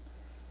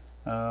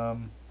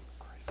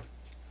 Crazy.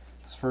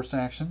 This first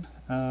action.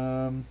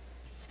 My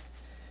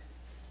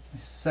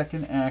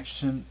second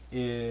action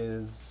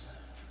is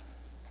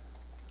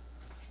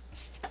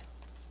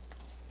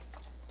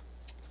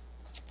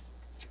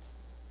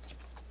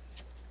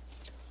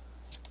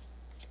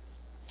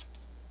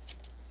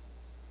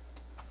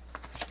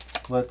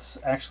let's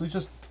actually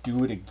just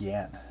do it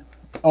again.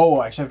 Oh,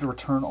 I actually have to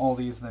return all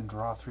these and then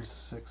draw 3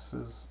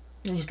 6s.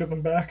 We'll just get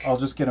them back. I'll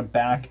just get them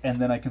back, and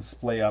then I can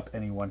splay up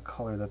any one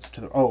color that's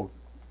to the... Oh,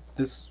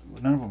 this...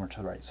 None of them are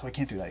to the right, so I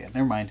can't do that yet.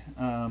 Never mind.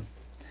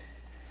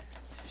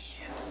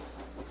 Shit.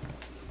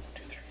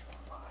 2, 3, 4,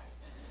 5,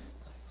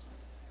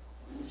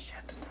 6, 7, 8.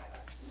 Shit,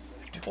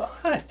 Tyler.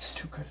 What?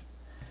 Too good.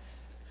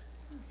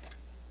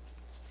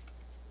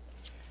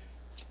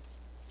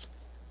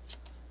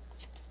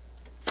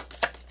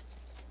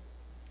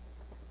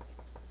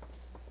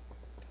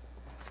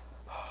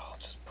 I'll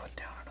just put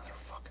down another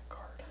fucking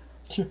card.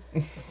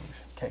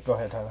 Okay, go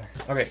ahead, Tyler.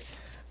 Okay.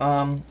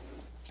 I'm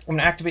going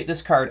to activate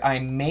this card. I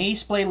may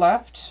splay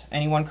left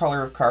any one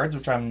color of cards,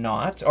 which I'm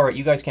not. All right,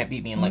 you guys can't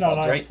beat me in light No,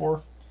 bulbs, I have right?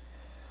 4.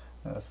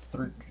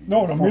 3,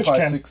 No, 4, Mitch 5,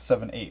 can. 6,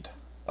 7, 8.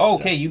 Oh,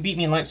 okay, you beat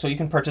me in light, so you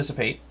can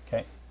participate.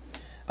 Okay.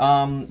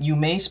 You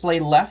may splay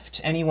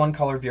left any one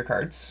color of your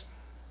cards.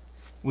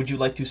 Would you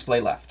like to splay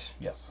left?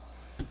 Yes.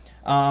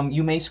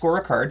 You may score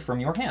a card from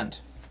your hand.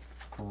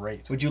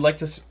 Great. Would you like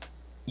to?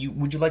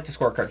 Would you like to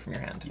score a card from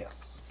your hand?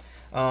 Yes.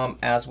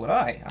 As would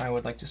I. I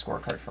would like to score a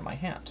card from my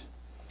hand.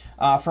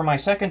 For my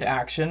second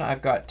action,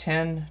 I've got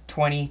 10,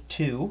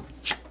 22.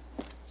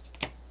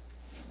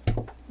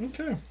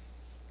 Okay.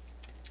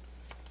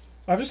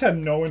 I've just had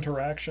no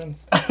interaction.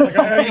 Like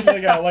I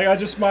actually got like I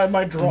just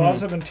my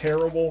draws have been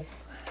terrible.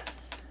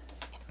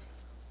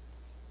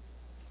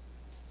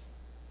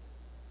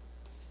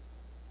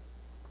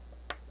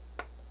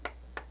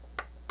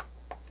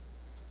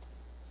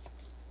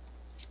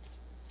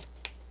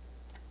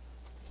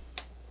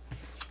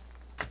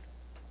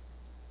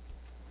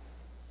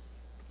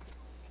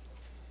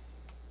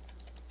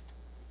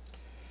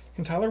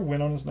 Can Tyler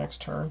win on his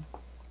next turn?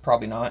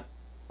 Probably not.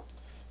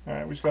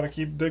 Alright, we just gotta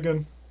keep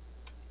digging.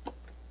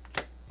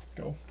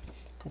 Go.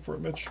 Go for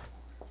it, Mitch.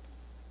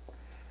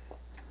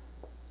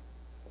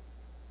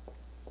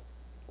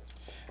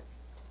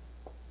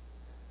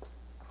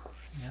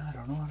 Yeah, I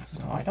don't know how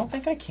to No, I don't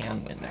think I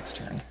can win next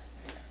turn.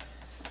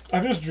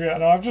 I've just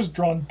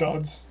drawn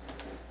duds.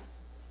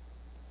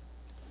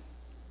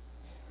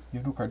 You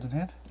have no cards in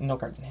hand? No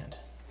cards in hand.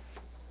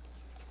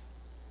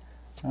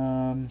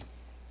 My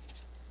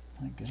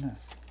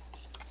goodness.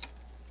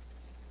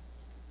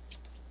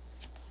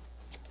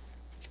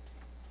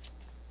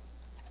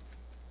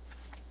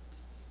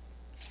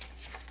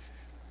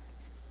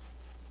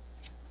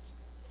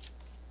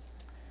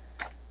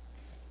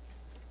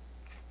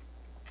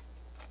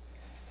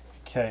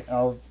 Okay,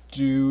 I'll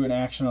do an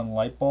action on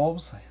light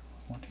bulbs.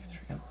 1, 2, 3,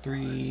 4,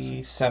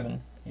 3,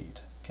 7.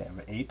 8. Okay, I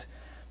have 8.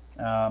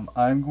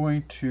 I'm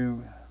going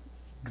to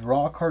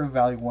draw a card of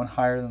value 1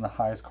 higher than the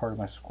highest card of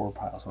my score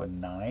pile. So a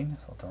 9.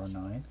 So I'll draw a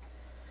 9.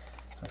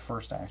 That's my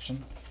first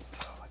action.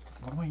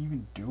 What am I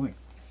even doing?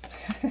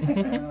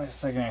 And my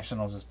second action,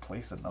 I'll just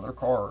place another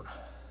card.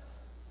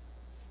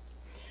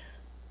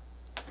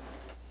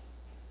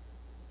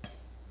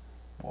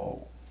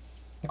 Whoa.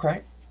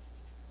 Okay.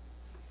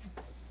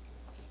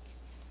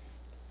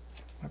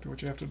 Might be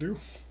what you have to do.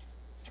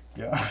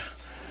 Yeah.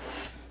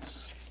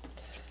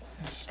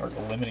 just start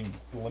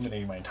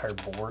eliminating my entire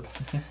board.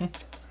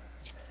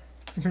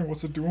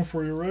 What's it doing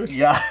for you, right?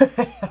 Yeah.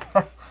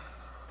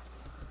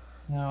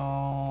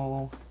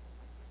 No.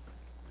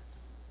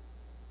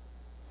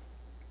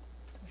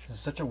 This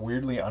such a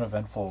weirdly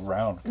uneventful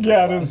round.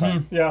 Yeah, it is.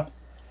 Yeah.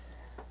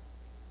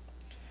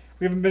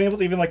 We haven't been able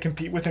to even like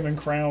compete with him in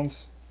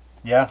crowns.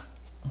 Yeah.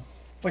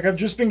 Like I've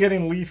just been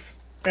getting leaf,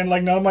 and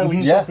like none of my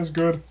leaf stuff is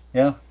good.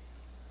 Yeah.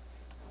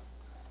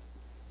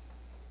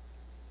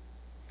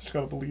 Just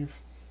gotta believe.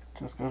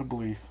 Just gotta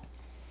believe.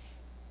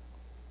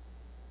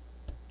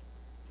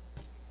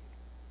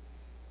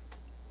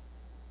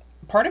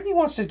 Part of me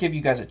wants to give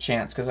you guys a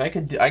chance because I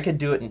could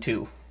do it in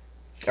 2,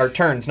 or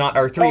turns, not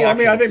or 3 I actions.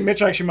 mean, I think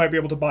Mitch actually might be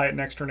able to buy it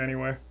next turn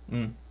anyway.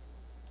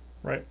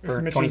 Right.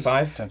 For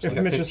 25. If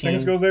Mitch's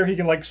things goes there, he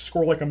can like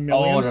score like a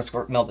million. Oh, and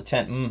score meld the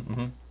 10.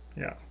 Mm-hmm.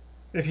 Yeah.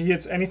 If he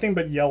hits anything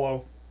but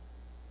yellow.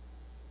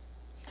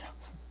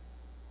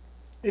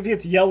 If he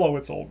hits yellow,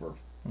 it's over.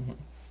 Mm-hmm.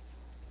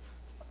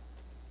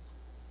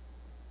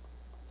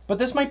 But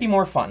this might be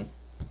more fun.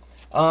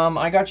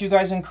 I got you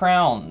guys in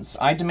crowns.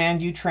 I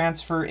demand you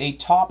transfer a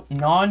top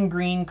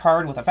non-green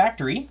card with a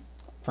factory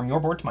from your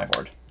board to my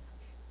board.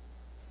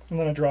 And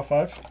then I draw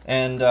 5.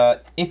 And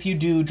if you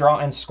do, draw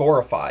and score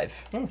a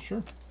 5. Oh,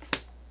 sure.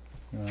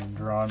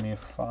 Draw me a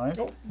 5.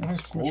 Oh,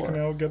 nice. Mitch can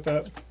now get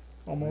that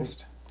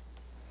almost.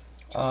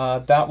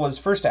 That was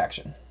first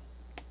action.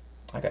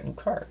 I got new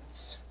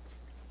cards.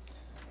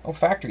 Oh,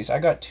 factories. I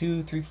got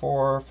 2, 3,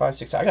 4, 5,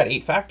 6. I got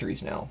 8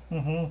 factories now.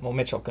 Mm-hmm. Well,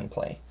 Mitchell can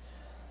play.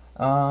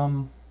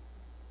 Well,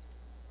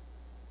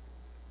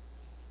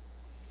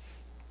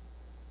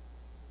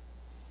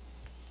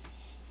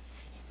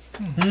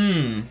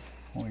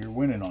 you're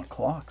winning on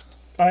clocks.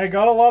 I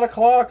got a lot of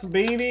clocks,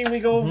 baby. We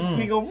go.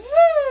 We go.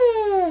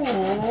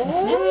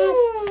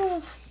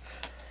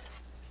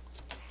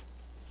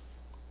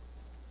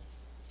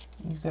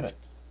 You got it.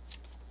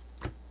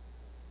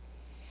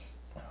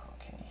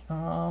 Okay.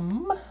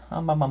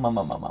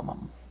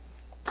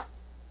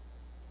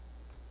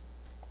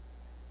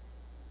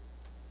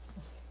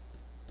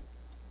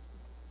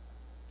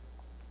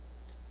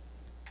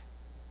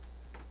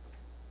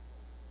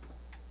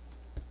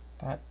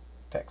 That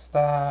fix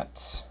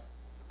that.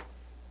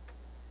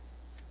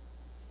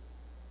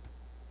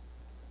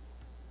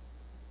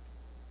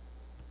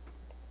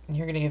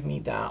 You're gonna give me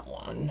that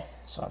one,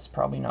 so that's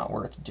probably not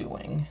worth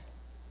doing.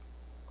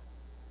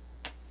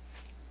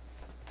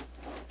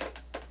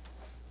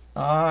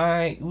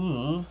 I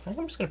think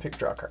I'm just gonna pick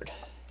draw card.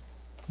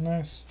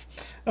 Nice.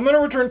 I'm gonna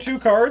return 2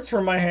 cards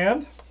from my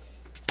hand.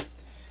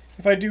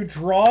 If I do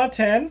draw a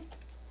 10,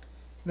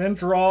 then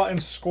draw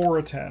and score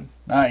a 10.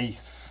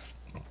 Nice.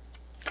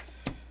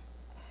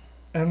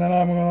 And then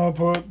I'm gonna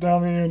put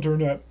down the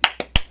internet.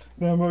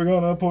 Then we're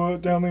gonna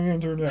put down the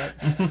internet.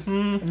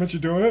 I bet you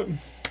doing it.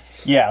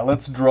 Yeah,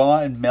 let's draw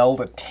and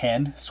meld a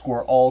 10.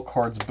 Score all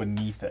cards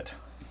beneath it.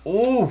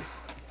 Ooh.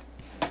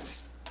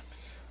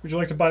 Would you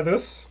like to buy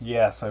this?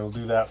 Yes, I will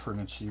do that for an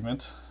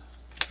achievement.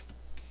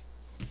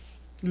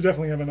 You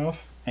definitely have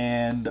enough.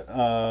 And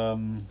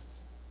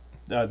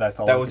that's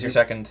all. That was your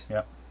second.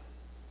 Yeah.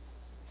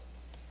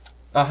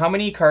 How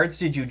many cards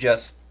did you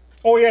just?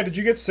 Oh yeah, did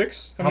you get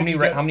 6? How many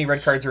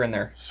red cards are in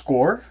there?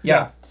 Score?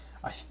 Yeah.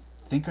 I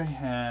think I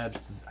had.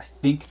 I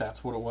think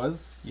that's what it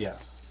was.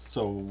 Yes.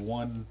 So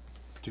 1,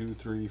 2,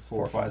 3,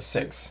 4, 5,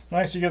 6.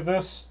 Nice, you get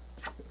this.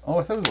 Oh,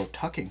 I thought it was about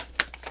tucking.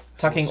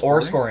 Tucking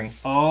or scoring.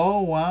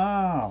 Oh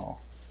wow,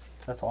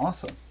 that's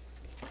awesome.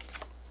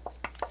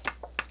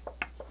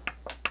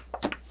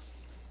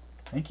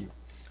 Thank you.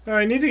 All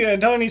right,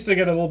 Donna needs to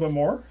get a little bit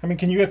more. I mean,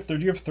 can you get 30?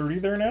 Do you have 30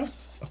 there now?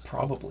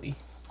 Probably.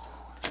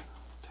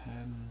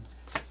 10,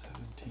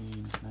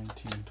 17,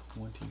 19,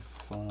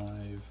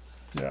 25,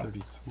 Yeah.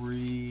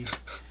 33.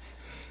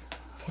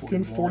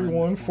 Fucking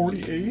 41,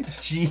 48.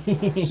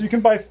 Jeez. So you can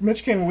buy.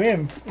 Mitch can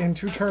win in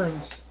 2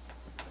 turns.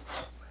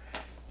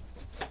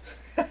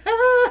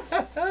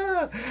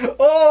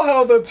 Oh,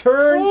 how the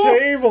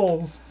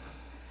turntables!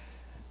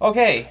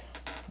 Okay.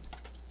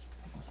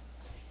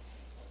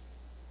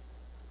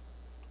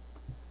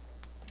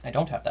 I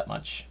don't have that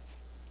much.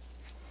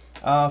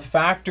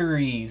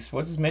 Factories.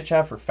 What does Mitch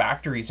have for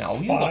factories now?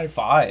 We got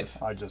 5.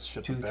 I just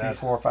shit 2, the 3, bed.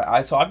 4,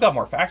 5. So I've got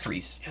more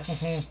factories.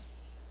 Yes.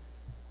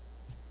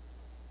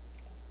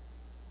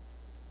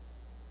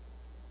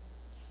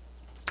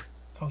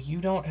 Oh, you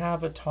don't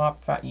have a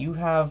top you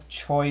have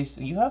choice.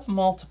 You have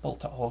multiple.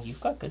 Oh,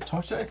 you've got good top.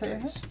 How should I say I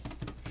factories. had?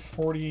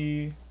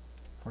 40.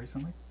 40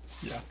 something?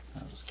 Yeah.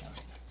 I was just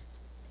counting.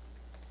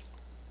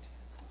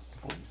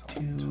 40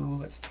 something. 2.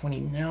 That's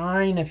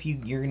 29. If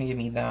you're gonna give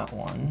me that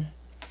one.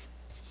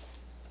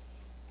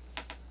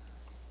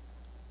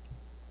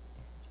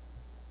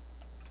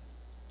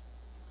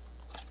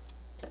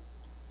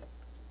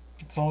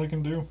 That's all I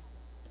can do.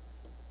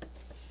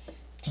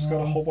 Just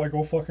gotta hope I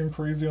go fucking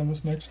crazy on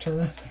this next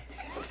turn.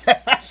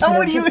 What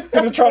are you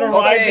gonna try to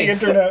ride Okay. the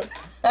internet?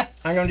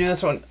 I'm gonna do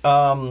this one.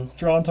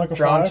 Draw and tuck a 5.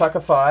 Draw and tuck a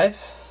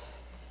 5.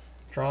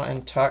 Draw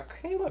and tuck.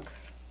 Hey, look.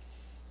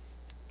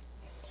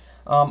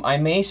 I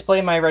may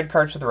splay my red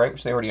cards to the right,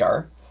 which they already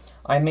are.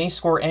 I may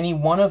score any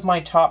one of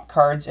my top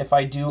cards if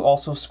I do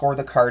also score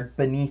the card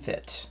beneath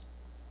it.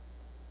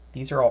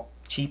 These are all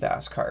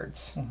cheap-ass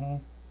cards.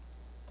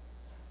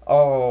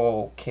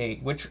 Okay,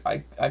 which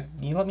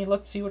you let me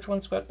look see which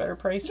one's got better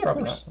price. Yeah,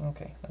 Probably of course. not.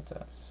 Okay, that's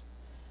us.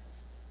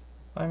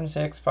 5 and a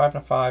 6, 5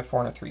 and a 5, 4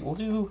 and a 3. We'll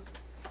do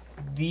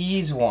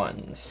these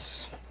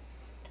ones.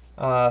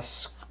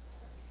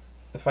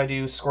 If I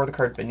do score the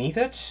card beneath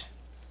it.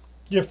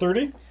 You have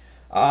 30?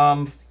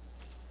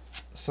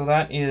 So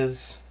that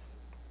is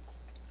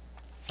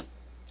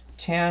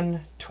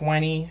 10,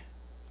 20.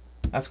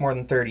 That's more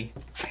than 30.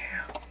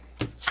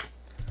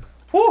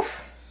 Woo! All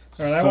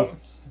right, I So won't-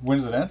 when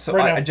does it end? So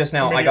Right now. just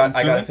now You I made got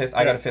it. a fifth.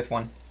 I got a fifth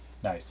one.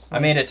 Nice. I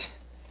made it.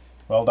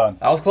 Well done.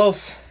 That was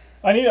close.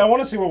 I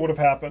want to see what would have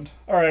happened.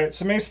 All right,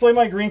 so may display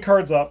my green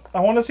cards up. I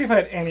want to see if I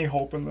had any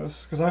hope in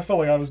this because I felt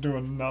like I was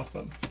doing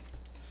nothing.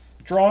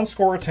 Draw and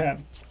score a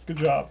 10. Good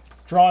job.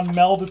 Draw and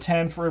meld a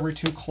 10 for every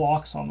 2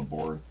 clocks on the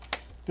board.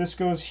 This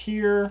goes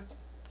here.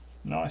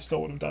 No, I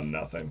still would have done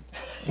nothing.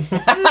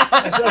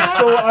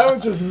 I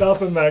was just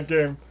nothing that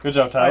game. Good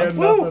job, I Tyler. had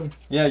nothing.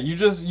 Yeah,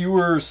 you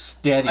were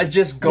steady. I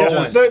just Yeah, going.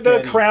 the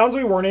steady. crowns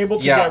we weren't able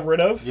to Yeah. get rid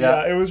of.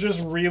 Yeah. Yeah, it was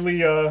just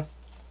really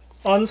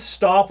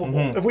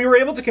unstoppable. If we were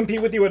able to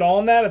compete with you at all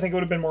in that, I think it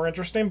would have been more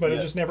interesting, but it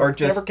Yeah. just Or never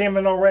just- came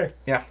in our way.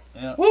 Yeah.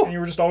 Yeah. Woo. And you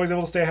were just always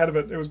able to stay ahead of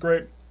it. It was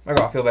great.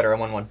 I feel better. I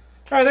won one.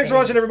 All right, thanks for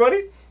watching,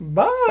 everybody.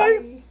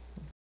 Bye.